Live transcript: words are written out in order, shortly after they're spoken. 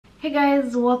Hey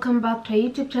guys, welcome back to our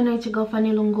YouTube channel. It's your girl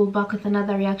Fanny Lungu back with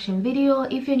another reaction video.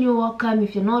 If you're new, welcome.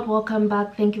 If you're not, welcome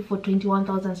back. Thank you for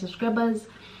 21,000 subscribers.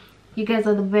 You guys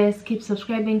are the best. Keep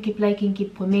subscribing, keep liking,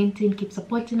 keep commenting, keep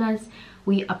supporting us.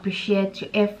 We appreciate your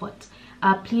effort.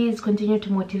 Please continue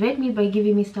to motivate me by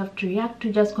giving me stuff to react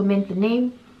to. Just comment the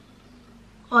name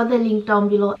or the link down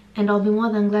below and I'll be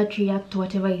more than glad to react to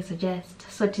whatever you suggest.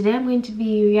 So today I'm going to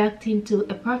be reacting to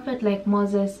a prophet like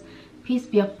Moses, peace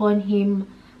be upon him,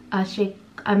 Sheikh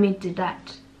Ahmed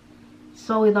Deedat.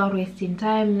 So without wasting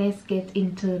time, let's get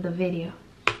into the video.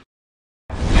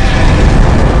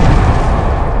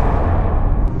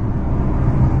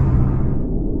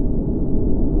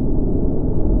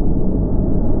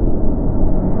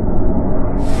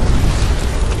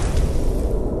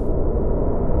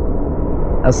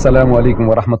 Assalamu alaikum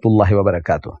wa rahmatullahi wa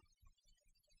barakatuh.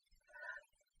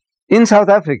 In South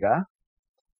Africa,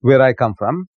 where I come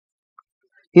from,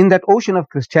 in that ocean of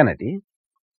Christianity,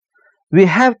 we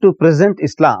have to present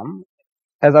Islam,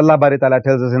 as Allah Bari Ta'ala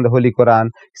tells us in the Holy Quran.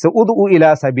 So, Ud'u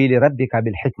ila sabili rabbika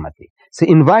bil hikmati. So,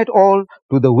 invite all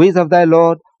to the ways of thy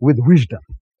Lord with wisdom.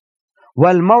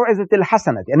 Wal maw'izatil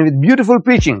hasanati, and with beautiful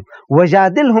preaching.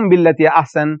 Wajadilhum billati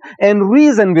ahsan, and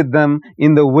reason with them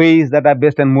in the ways that are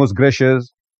best and most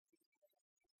gracious.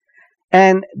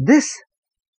 And this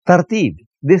tartib,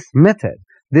 this method,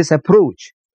 this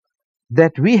approach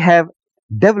that we have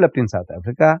developed in South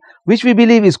Africa, which we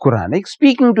believe is Quranic,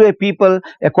 speaking to a people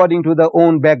according to their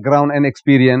own background and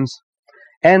experience.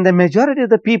 And the majority of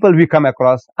the people we come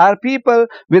across are people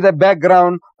with a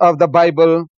background of the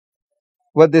Bible,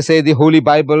 what they say, the Holy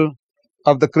Bible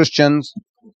of the Christians,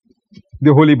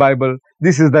 the Holy Bible.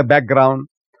 This is the background.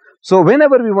 So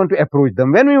whenever we want to approach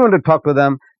them, when we want to talk to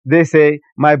them, they say,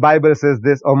 my Bible says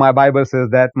this, or my Bible says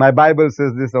that, my Bible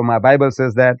says this, or my Bible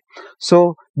says that.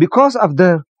 So because of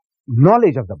the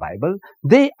knowledge of the Bible,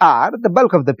 they are, the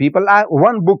bulk of the people are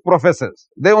one book professors.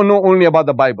 They know only about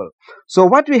the Bible. So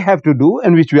what we have to do,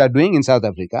 and which we are doing in South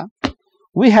Africa,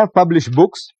 we have published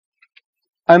books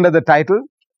under the title,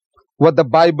 What the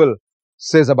Bible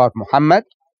Says About Muhammad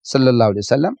Sallallahu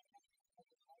Alaihi Wasallam,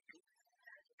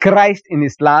 Christ in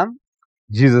Islam,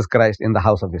 Jesus Christ in the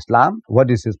house of Islam,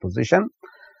 what is his position?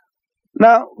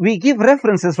 Now, we give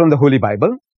references from the Holy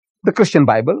Bible, the Christian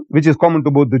Bible, which is common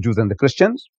to both the Jews and the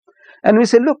Christians. And we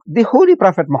say, look, the Holy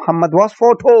Prophet Muhammad was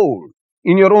foretold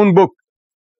in your own book.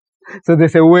 So they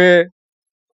say, where?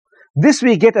 This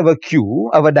we get our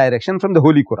cue, our direction from the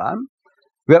Holy Quran,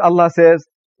 where Allah says,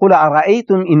 قُلْ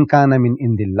أَرَأَيْتُمْ إِنْ كَانَ مِنْ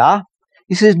إِنْدِ اللَّهِ.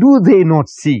 He says, do they not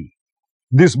see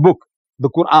this book, the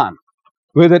Quran,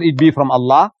 whether it be from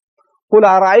Allah? قُلْ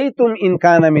أَرَأَيْتُمْ إِنْ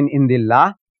كَانَ مِنْ إِنْدِ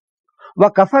اللَّهِ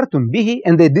وَكَفَرْتُمْ بِهِ,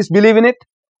 and they disbelieve in it.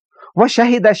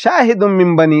 وَشَهِدَ شَاهِدٌ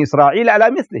مِّن بَنِي إِسْرَائِيلَ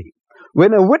عَلَى مِثْلِهِ.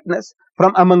 When a witness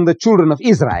from among the children of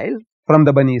Israel, from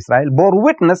the Bani Israel, bore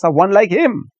witness of one like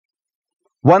him.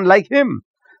 One like him.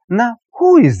 Now,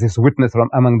 who is this witness from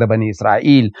among the Bani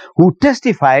Israel who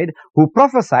testified, who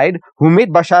prophesied, who made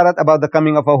basharat about the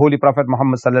coming of our Holy Prophet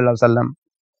Muhammad Sallallahu Alaihi Wasallam?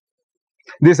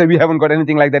 They say, we haven't got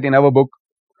anything like that in our book.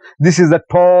 This is a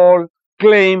tall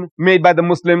claim made by the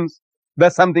Muslims.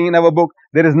 There's something in our book.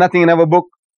 There is nothing in our book.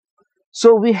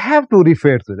 So we have to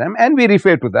refer to them, and we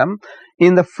refer to them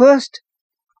in the first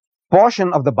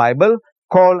portion of the Bible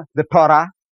called the Torah,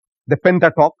 the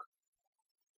Pentateuch.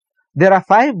 There are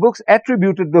 5 books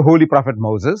attributed to the Holy Prophet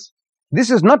Moses.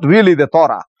 This is not really the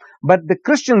Torah, but the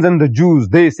Christians and the Jews,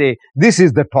 they say this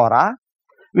is the Torah.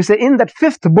 We say in that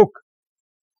 5th book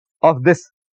of this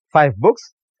 5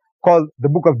 books, called the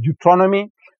book of Deuteronomy,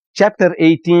 chapter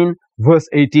 18, verse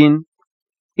 18,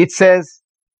 it says,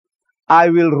 I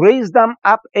will raise them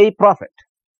up a prophet.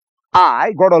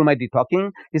 I, God Almighty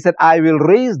talking, he said, I will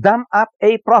raise them up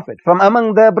a prophet from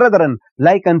among their brethren,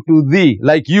 like unto thee,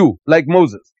 like you, like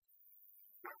Moses.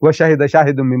 وَشَهِدَ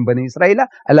شَاهِدٌ مِّن بَنِي إِسْرَائِيلَ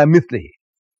عَلَى مِثْلِهِ.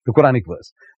 The Quranic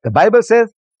verse. The Bible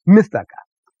says, mithlaka.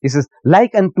 It says,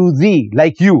 like unto thee,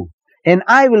 like you. And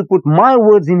I will put my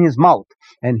words in his mouth,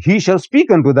 and he shall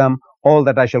speak unto them all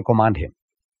that I shall command him.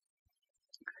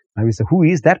 Now we say, who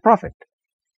is that prophet?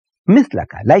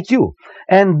 Mithlaka, like you.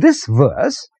 And this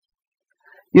verse,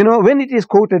 you know, when it is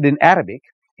quoted in Arabic,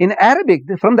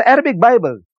 from the Arabic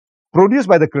Bible, produced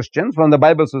by the Christians, from the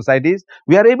Bible societies,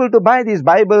 we are able to buy these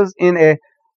Bibles in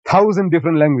 1,000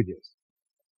 different languages.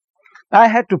 I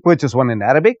had to purchase one in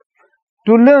Arabic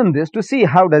to learn this, to see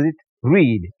how does it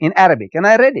read in Arabic. And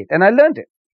I read it, and I learned it.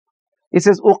 It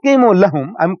says, أُقِيمُ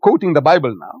لَهُمْ, I'm quoting the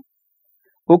Bible now,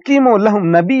 أُقِيمُ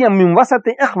لَهُمْ نَبِيًّا مِّن وَسَطِ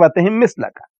إِخْوَتِهِمْ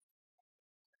مِثْلَكَ.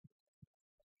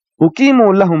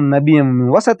 أقيموا لهم نبيا من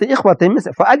وسط إخوتهم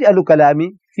فأجعل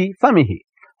كلامي في فمه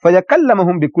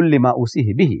فيكلمهم بكل ما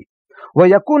أوصيه به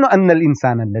وَيَكُونُ أَنَّ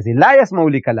الْإِنسَانَ الَّذِي لَا يَسْمَعُ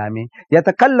لِكَلَامِي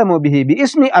يَتَكَلَّمُ بِهِ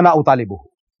بِإِسْمِي أَنَا أُطَالِبُهُ.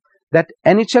 That,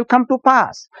 and it shall come to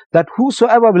pass, that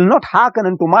whosoever will not hearken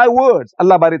unto my words,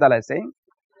 Allah Bari Ta'ala is saying,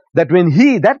 that when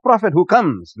he, that prophet who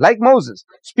comes, like Moses,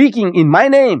 speaking in my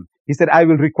name, he said, I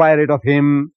will require it of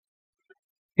him.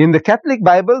 In the Catholic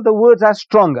Bible, the words are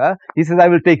stronger. He says, I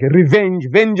will take revenge,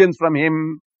 vengeance from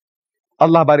him.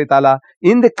 Allah Bari Ta'ala.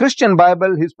 In the Christian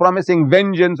Bible, he's promising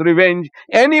vengeance, revenge.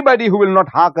 Anybody who will not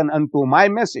hearken unto my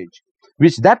message,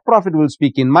 which that prophet will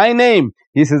speak in my name,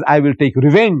 he says, I will take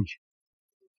revenge.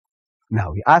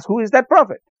 Now we ask, who is that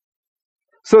prophet?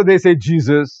 So they say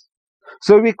Jesus.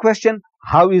 So we question,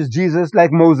 how is Jesus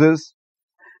like Moses?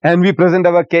 And we present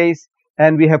our case,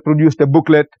 and we have produced a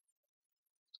booklet.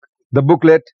 The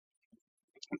booklet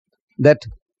that,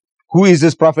 who is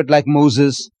this prophet like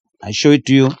Moses? I show it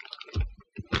to you.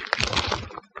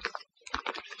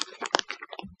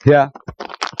 Here,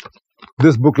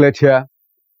 this booklet here,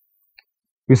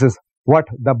 this is what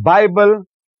the Bible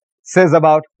says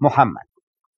about Muhammad.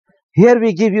 Here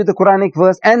we give you the Quranic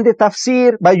verse and the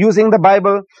tafsir by using the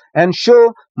Bible, and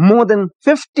show more than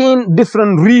 15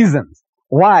 different reasons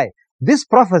why this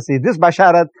prophecy, this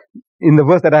basharat in the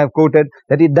verse that I have quoted,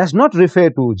 that it does not refer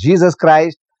to Jesus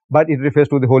Christ, but it refers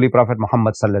to the Holy Prophet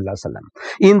Muhammad sallallahu alaihi wasallam.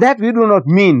 In that we do not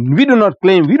mean, we do not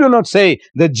claim, we do not say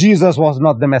that Jesus was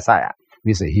not the Messiah.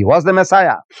 We say he was the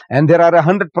Messiah, and there are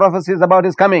 100 prophecies about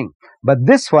his coming. But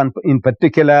this one in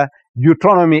particular,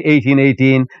 Deuteronomy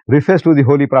 18:18, refers to the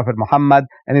Holy Prophet Muhammad,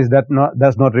 and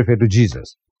does not refer to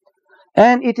Jesus.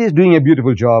 And it is doing a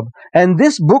beautiful job. And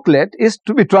this booklet is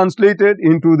to be translated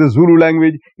into the Zulu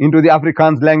language, into the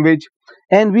Afrikaans language.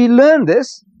 And we learn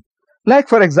this, like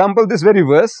for example, this very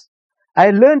verse,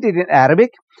 I learned it in Arabic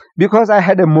because I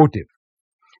had a motive.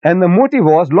 And the motive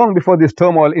was, long before this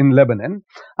turmoil in Lebanon,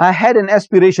 I had an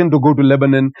aspiration to go to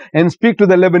Lebanon and speak to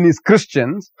the Lebanese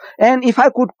Christians. And if I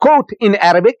could quote in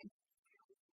Arabic,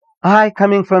 I,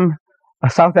 coming from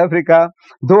South Africa,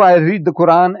 though I read the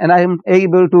Quran and I am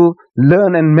able to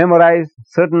learn and memorize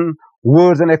certain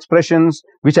words and expressions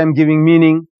which I am giving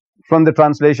meaning from the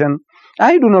translation,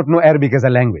 I do not know Arabic as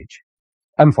a language.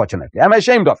 Unfortunately, I am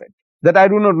ashamed of it, that I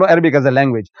do not know Arabic as a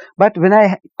language. But when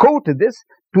I quote this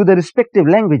to the respective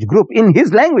language group, in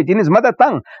his language, in his mother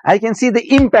tongue, I can see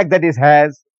the impact that it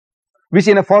has, which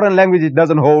in a foreign language it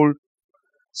doesn't hold.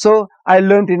 So I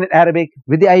learned in Arabic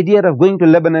with the idea of going to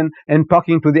Lebanon and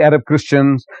talking to the Arab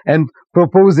Christians and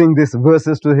proposing these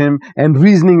verses to him and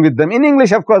reasoning with them. In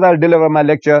English, of course, I'll deliver my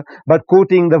lecture, but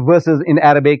quoting the verses in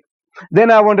Arabic.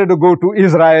 Then I wanted to go to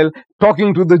Israel,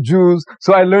 talking to the Jews,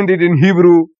 so I learned it in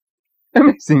Hebrew.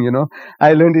 Amazing, you know.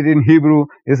 I learned it in Hebrew.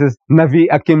 It says, Navi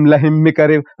akim lahim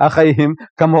mikariv akhayhim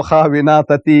kamocha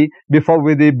vinatati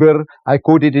bifawidi bir. I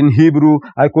quote it in Hebrew.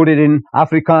 I quote it in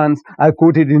Afrikaans. I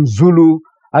quote it in Zulu.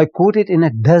 I quote it in a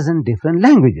dozen different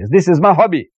languages. This is my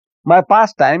hobby, my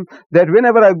pastime, that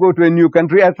whenever I go to a new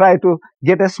country, I try to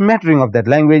get a smattering of that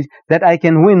language, that I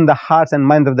can win the hearts and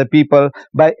minds of the people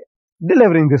by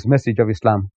delivering this message of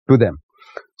Islam to them.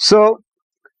 So,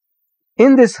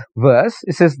 in this verse,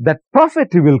 it says that prophet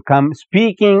will come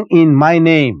speaking in my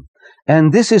name.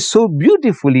 And this is so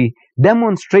beautifully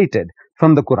demonstrated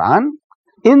from the Quran.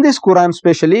 In this Quran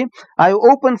especially, I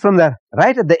open from the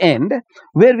right at the end,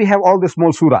 where we have all the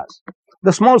small surahs.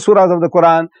 The small surahs of the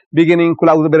Quran, beginning, Kul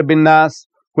a'udhu birabbin nas,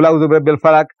 Kul a'udhu birabbil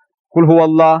falak, Kul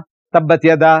huwallah, Tabbat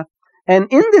yada. And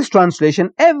in this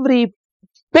translation, every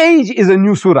page is a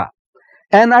new surah.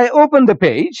 And I open the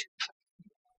page,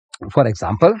 for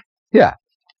example, here.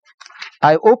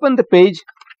 I open the page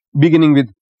beginning with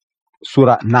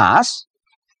Surah Nas.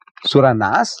 Surah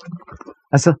Nas.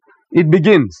 So it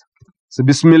begins. So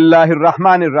Bismillahir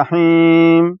Rahmanir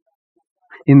Rahim.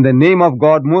 In the name of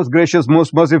God, most gracious,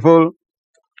 most merciful.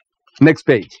 Next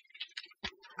page.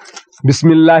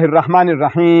 Bismillahir Rahmanir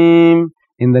Rahim.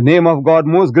 In the name of God,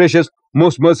 most gracious,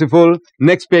 most merciful.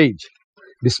 Next page.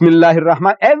 Bismillahir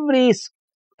Rahman.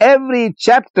 Every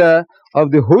chapter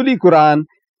of the Holy Quran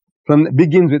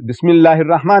begins with Bismillahir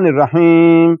Rahmanir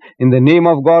Rahim. In the name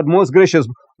of God, most gracious,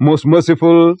 most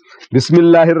merciful.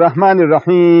 Bismillahir Rahmanir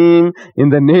Rahim. In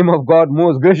the name of God,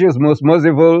 most gracious, most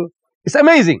merciful. It's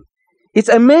amazing. It's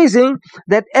amazing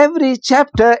that every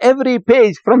chapter, every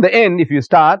page from the end, if you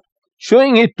start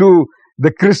showing it to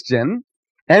the Christian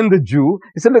and the Jew,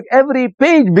 it's like every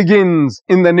page begins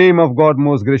in the name of God,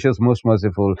 most gracious, most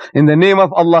merciful. In the name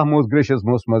of Allah, most gracious,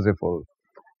 most merciful.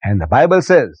 And the Bible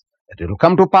says that it will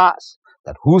come to pass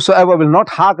that whosoever will not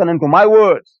hearken unto my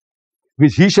words,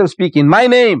 which he shall speak in my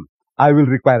name, I will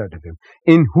require it of him.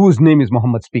 In whose name is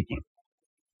Muhammad speaking?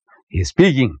 He is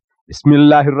speaking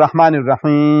Bismillahir Rahmanir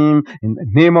Rahim, in the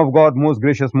name of God, most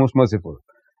gracious, most merciful.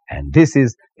 And this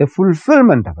is a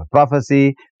fulfillment of a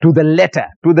prophecy to the letter,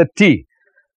 to the T.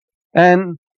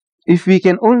 And if we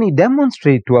can only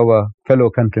demonstrate to our fellow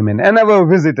countrymen and our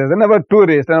visitors and our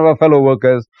tourists and our fellow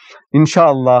workers,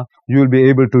 inshallah, you will be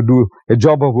able to do a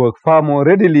job of work far more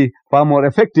readily, far more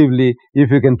effectively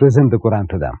if you can present the Quran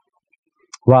to them.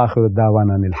 Wa akhiru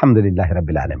da'wana alhamdulillahi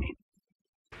rabbil alameen.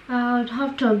 I would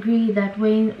have to agree that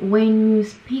when you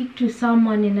speak to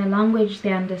someone in a language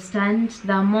they understand,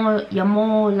 you're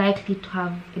more likely to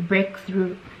have a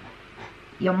breakthrough.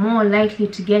 You're more likely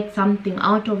to get something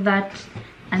out of that,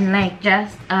 and like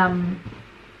just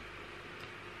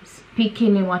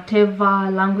speaking in whatever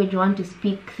language you want to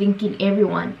speak, thinking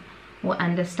everyone will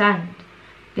understand.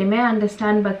 They may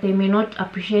understand, but they may not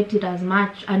appreciate it as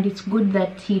much. And it's good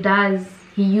that he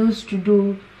used to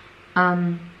do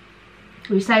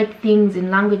recite things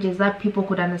in languages that people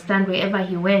could understand wherever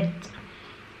he went.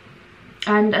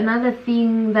 And another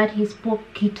thing that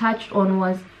he touched on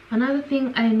was, another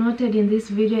thing I noted in this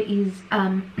video is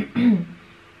I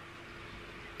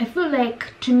feel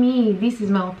like, to me, this is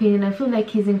my opinion, I feel like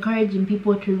he's encouraging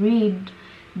people to read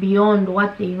beyond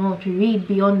what they know, to read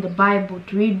beyond the Bible,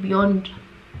 to read beyond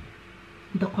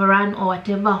the Quran or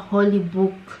whatever holy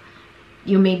book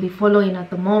you may be following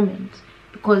at the moment.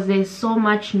 Because there's so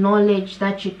much knowledge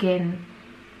that you can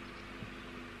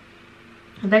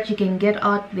get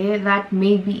out there that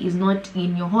maybe is not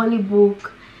in your holy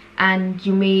book, and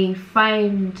you may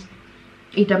find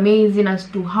it amazing as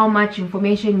to how much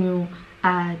information you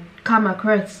come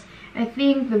across. I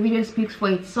think the video speaks for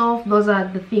itself. Those are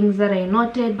the things that I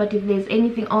noted, but if there's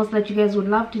anything else that you guys would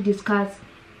love to discuss,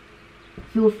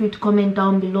 feel free to comment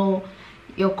down below.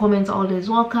 Your comments are always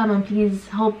welcome, and please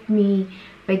help me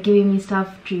by giving me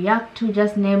stuff to react to.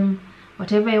 Just name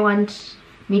whatever you want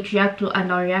me to react to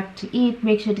and I'll react to it.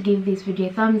 Make sure to give this video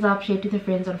a thumbs up, share it with your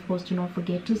friends, and of course do not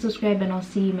forget to subscribe, and I'll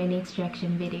see you in my next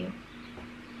reaction video.